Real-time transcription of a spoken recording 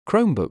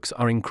Chromebooks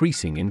are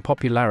increasing in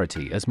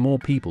popularity as more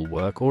people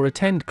work or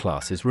attend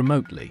classes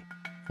remotely.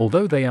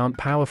 Although they aren't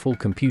powerful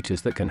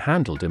computers that can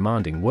handle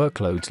demanding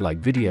workloads like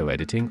video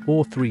editing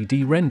or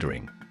 3D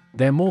rendering,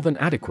 they're more than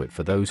adequate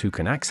for those who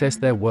can access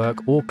their work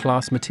or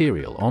class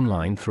material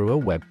online through a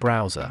web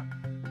browser.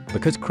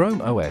 Because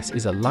Chrome OS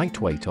is a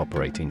lightweight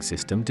operating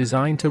system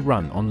designed to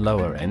run on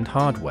lower-end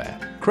hardware,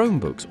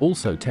 Chromebooks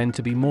also tend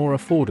to be more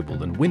affordable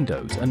than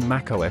Windows and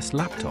Mac OS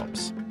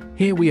laptops.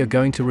 Here we are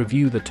going to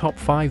review the top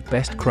 5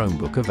 best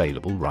Chromebook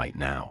available right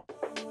now.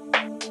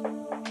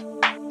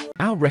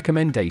 Our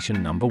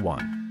recommendation number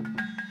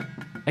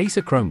 1.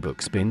 Acer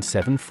Chromebook Spin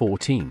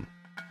 714.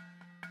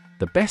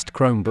 The best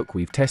Chromebook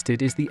we've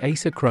tested is the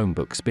Acer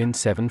Chromebook Spin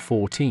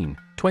 714,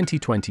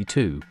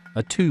 2022,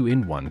 a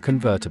 2-in-1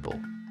 convertible.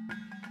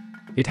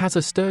 It has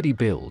a sturdy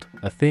build,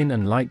 a thin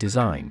and light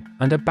design,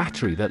 and a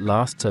battery that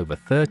lasts over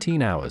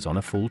 13 hours on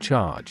a full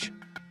charge.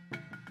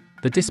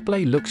 The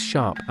display looks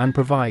sharp and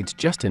provides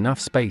just enough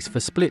space for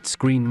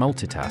split-screen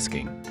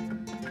multitasking.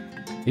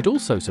 It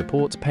also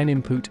supports pen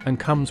input and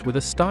comes with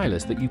a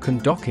stylus that you can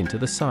dock into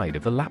the side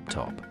of the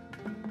laptop.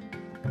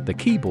 The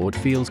keyboard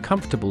feels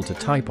comfortable to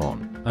type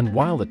on, and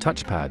while the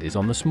touchpad is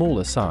on the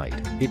smaller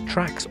side, it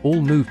tracks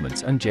all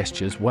movements and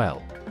gestures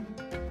well.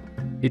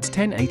 Its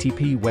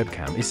 1080p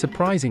webcam is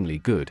surprisingly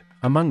good,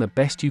 among the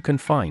best you can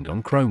find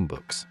on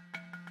Chromebooks.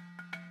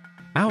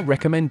 Our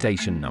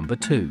recommendation number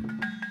 2.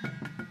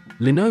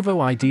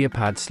 Lenovo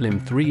IdeaPad Slim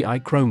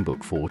 3i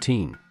Chromebook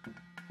 14.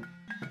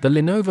 The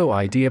Lenovo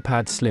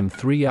IdeaPad Slim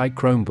 3i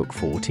Chromebook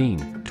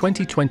 14,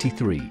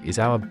 2023 is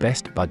our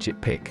best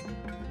budget pick.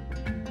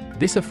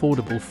 This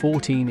affordable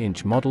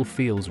 14-inch model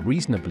feels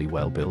reasonably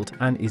well built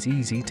and is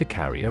easy to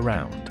carry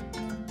around.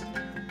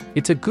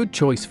 It's a good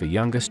choice for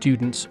younger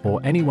students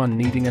or anyone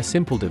needing a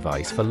simple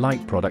device for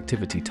light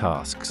productivity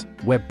tasks,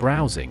 web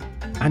browsing,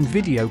 and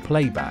video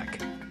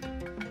playback.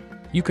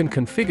 You can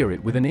configure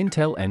it with an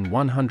Intel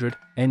N100,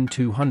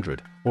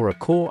 N200, or a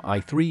Core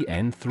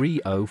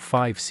i3-N305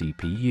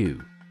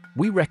 CPU.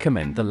 We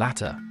recommend the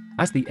latter,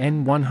 as the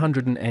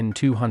N100 and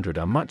N200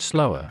 are much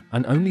slower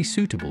and only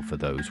suitable for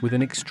those with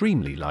an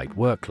extremely light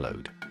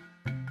workload.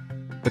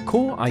 The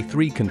Core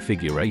i3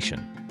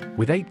 configuration,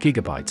 with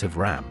 8GB of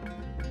RAM.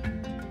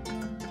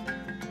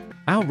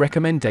 Our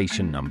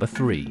recommendation number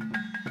 3.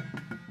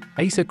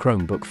 Acer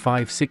Chromebook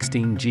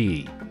 516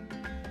 GE.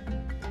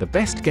 The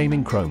best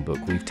gaming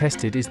Chromebook we've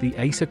tested is the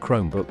Acer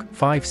Chromebook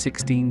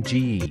 516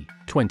 GE,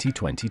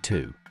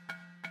 2022.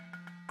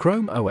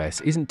 Chrome OS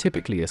isn't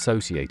typically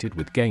associated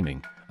with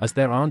gaming, as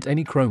there aren't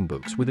any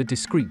Chromebooks with a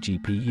discrete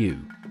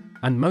GPU,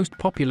 and most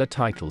popular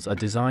titles are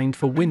designed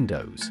for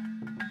Windows.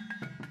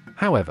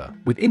 However,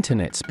 with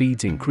internet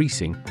speeds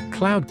increasing,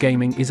 cloud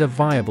gaming is a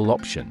viable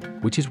option,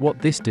 which is what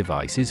this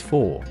device is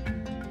for.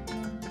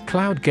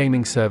 Cloud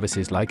gaming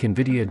services like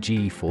NVIDIA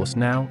GeForce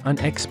Now and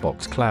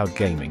Xbox Cloud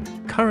Gaming,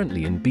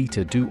 currently in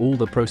beta, do all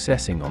the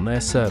processing on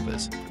their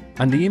servers,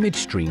 and the image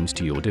streams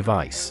to your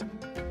device.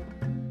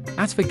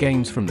 As for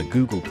games from the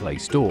Google Play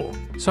Store,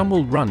 some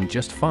will run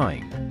just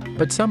fine,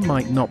 but some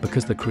might not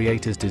because the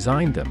creators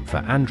designed them for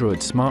Android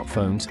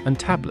smartphones and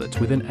tablets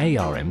with an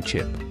ARM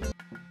chip.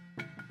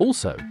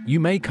 Also, you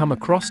may come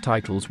across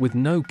titles with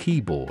no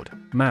keyboard,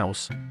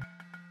 mouse.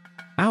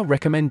 Our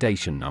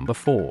recommendation number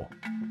 4.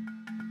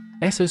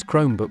 Acer's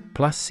Chromebook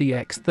Plus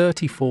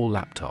CX34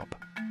 laptop.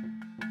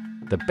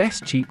 The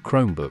best cheap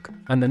Chromebook,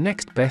 and the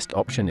next best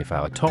option if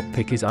our top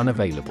pick is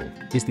unavailable,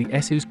 is the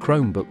Asus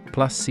Chromebook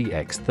Plus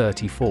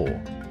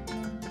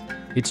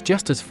CX34. It's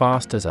just as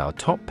fast as our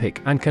top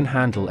pick and can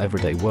handle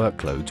everyday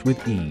workloads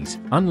with ease,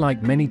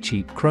 unlike many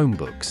cheap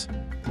Chromebooks,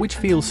 which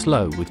feel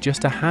slow with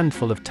just a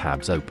handful of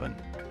tabs open.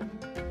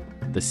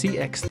 The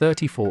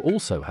CX34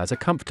 also has a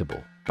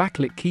comfortable,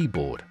 backlit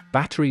keyboard,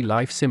 battery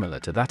life similar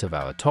to that of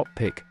our top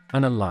pick,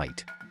 and a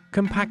light,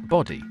 compact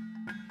body.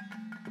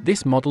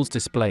 This model's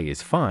display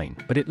is fine,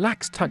 but it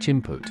lacks touch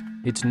input,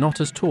 it's not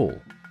as tall,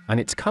 and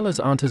its colors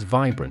aren't as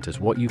vibrant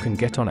as what you can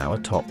get on our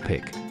top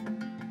pick.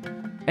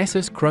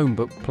 Acer's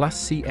Chromebook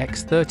Plus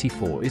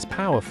CX34 is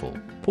powerful,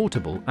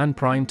 portable, and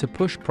primed to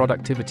push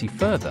productivity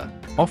further,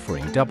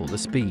 offering double the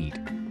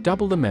speed,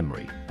 double the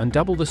memory, and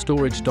double the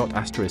storage.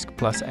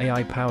 Plus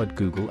AI-powered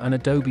Google and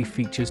Adobe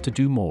features to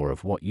do more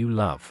of what you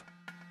love.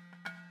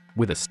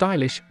 With a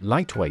stylish,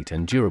 lightweight,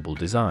 and durable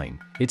design,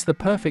 it's the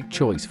perfect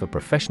choice for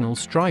professionals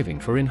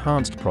striving for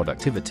enhanced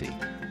productivity.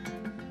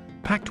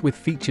 Packed with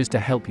features to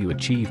help you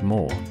achieve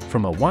more,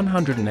 from a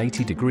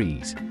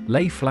 180-degree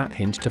lay-flat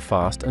hinge to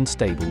fast and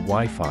stable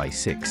Wi-Fi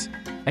 6,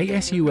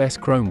 Asus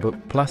Chromebook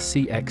Plus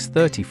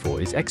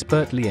CX34 is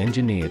expertly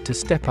engineered to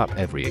step up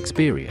every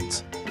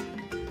experience.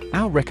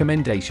 Our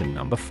recommendation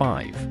number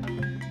 5.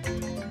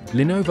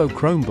 Lenovo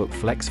Chromebook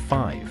Flex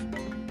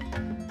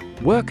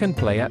 5. Work and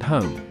play at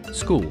home,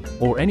 school,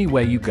 or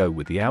anywhere you go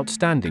with the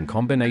outstanding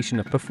combination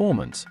of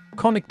performance,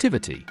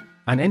 connectivity,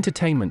 and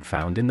entertainment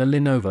found in the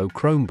Lenovo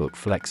Chromebook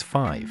Flex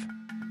 5.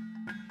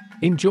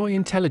 Enjoy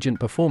intelligent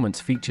performance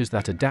features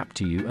that adapt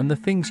to you and the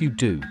things you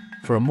do,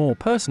 for a more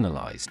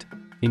personalized,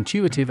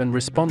 intuitive and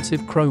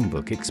responsive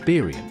Chromebook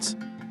experience.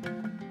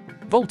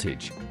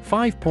 Voltage,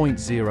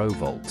 5.0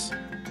 volts.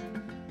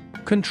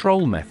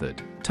 Control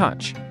method,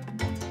 touch.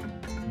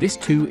 This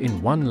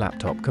 2-in-1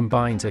 laptop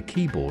combines a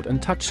keyboard and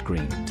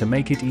touchscreen to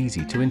make it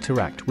easy to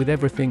interact with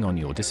everything on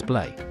your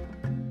display.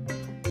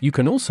 You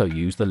can also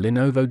use the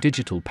Lenovo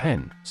Digital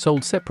Pen,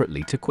 sold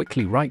separately, to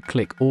quickly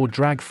right-click or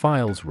drag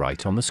files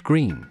right on the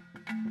screen.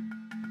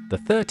 The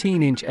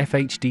 13-inch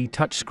FHD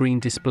touchscreen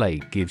display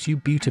gives you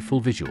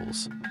beautiful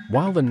visuals,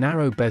 while the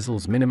narrow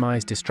bezels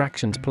minimize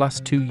distractions,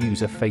 plus 2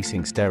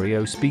 user-facing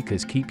stereo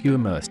speakers keep you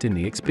immersed in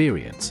the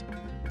experience.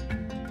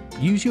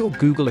 Use your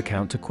Google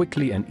account to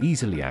quickly and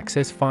easily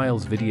access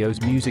files,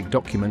 videos, music,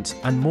 documents,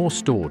 and more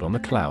stored on the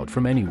cloud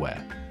from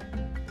anywhere.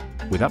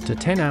 With up to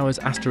 10 hours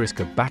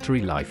of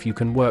battery life, you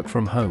can work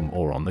from home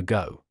or on the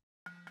go.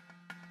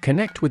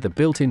 Connect with the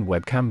built-in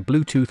webcam,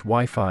 Bluetooth,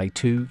 Wi-Fi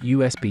 2,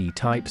 USB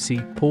Type-C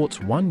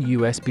ports, 1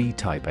 USB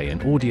Type-A,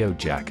 an audio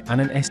jack,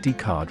 and an SD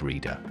card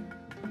reader.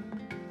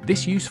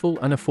 This useful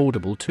and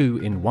affordable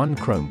 2-in-1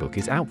 Chromebook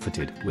is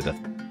outfitted with a